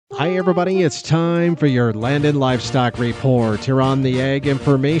Hi, everybody. It's time for your Land and Livestock Report here on the Ag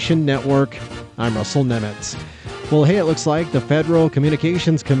Information Network. I'm Russell Nemitz. Well, hey, it looks like the Federal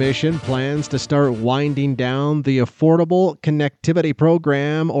Communications Commission plans to start winding down the Affordable Connectivity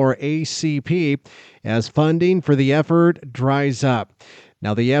Program, or ACP, as funding for the effort dries up.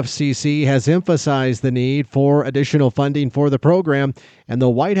 Now, the FCC has emphasized the need for additional funding for the program, and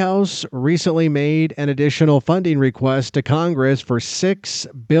the White House recently made an additional funding request to Congress for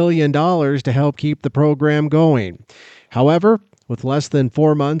 $6 billion to help keep the program going. However, with less than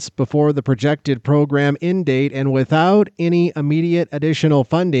 4 months before the projected program end date and without any immediate additional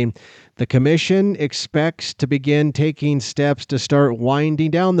funding, the Commission expects to begin taking steps to start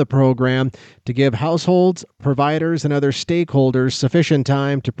winding down the program to give households, providers, and other stakeholders sufficient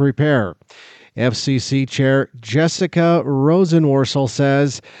time to prepare. FCC Chair Jessica Rosenworcel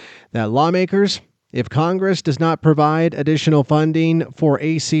says that lawmakers, if Congress does not provide additional funding for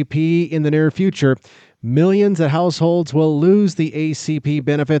ACP in the near future, millions of households will lose the ACP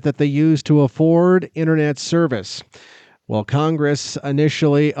benefit that they use to afford internet service. Well, Congress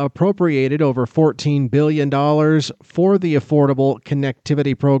initially appropriated over $14 billion for the Affordable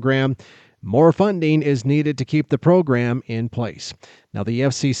Connectivity Program. More funding is needed to keep the program in place. Now, the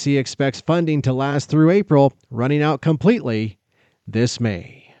FCC expects funding to last through April, running out completely this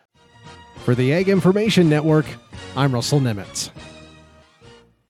May. For the Ag Information Network, I'm Russell Nemitz.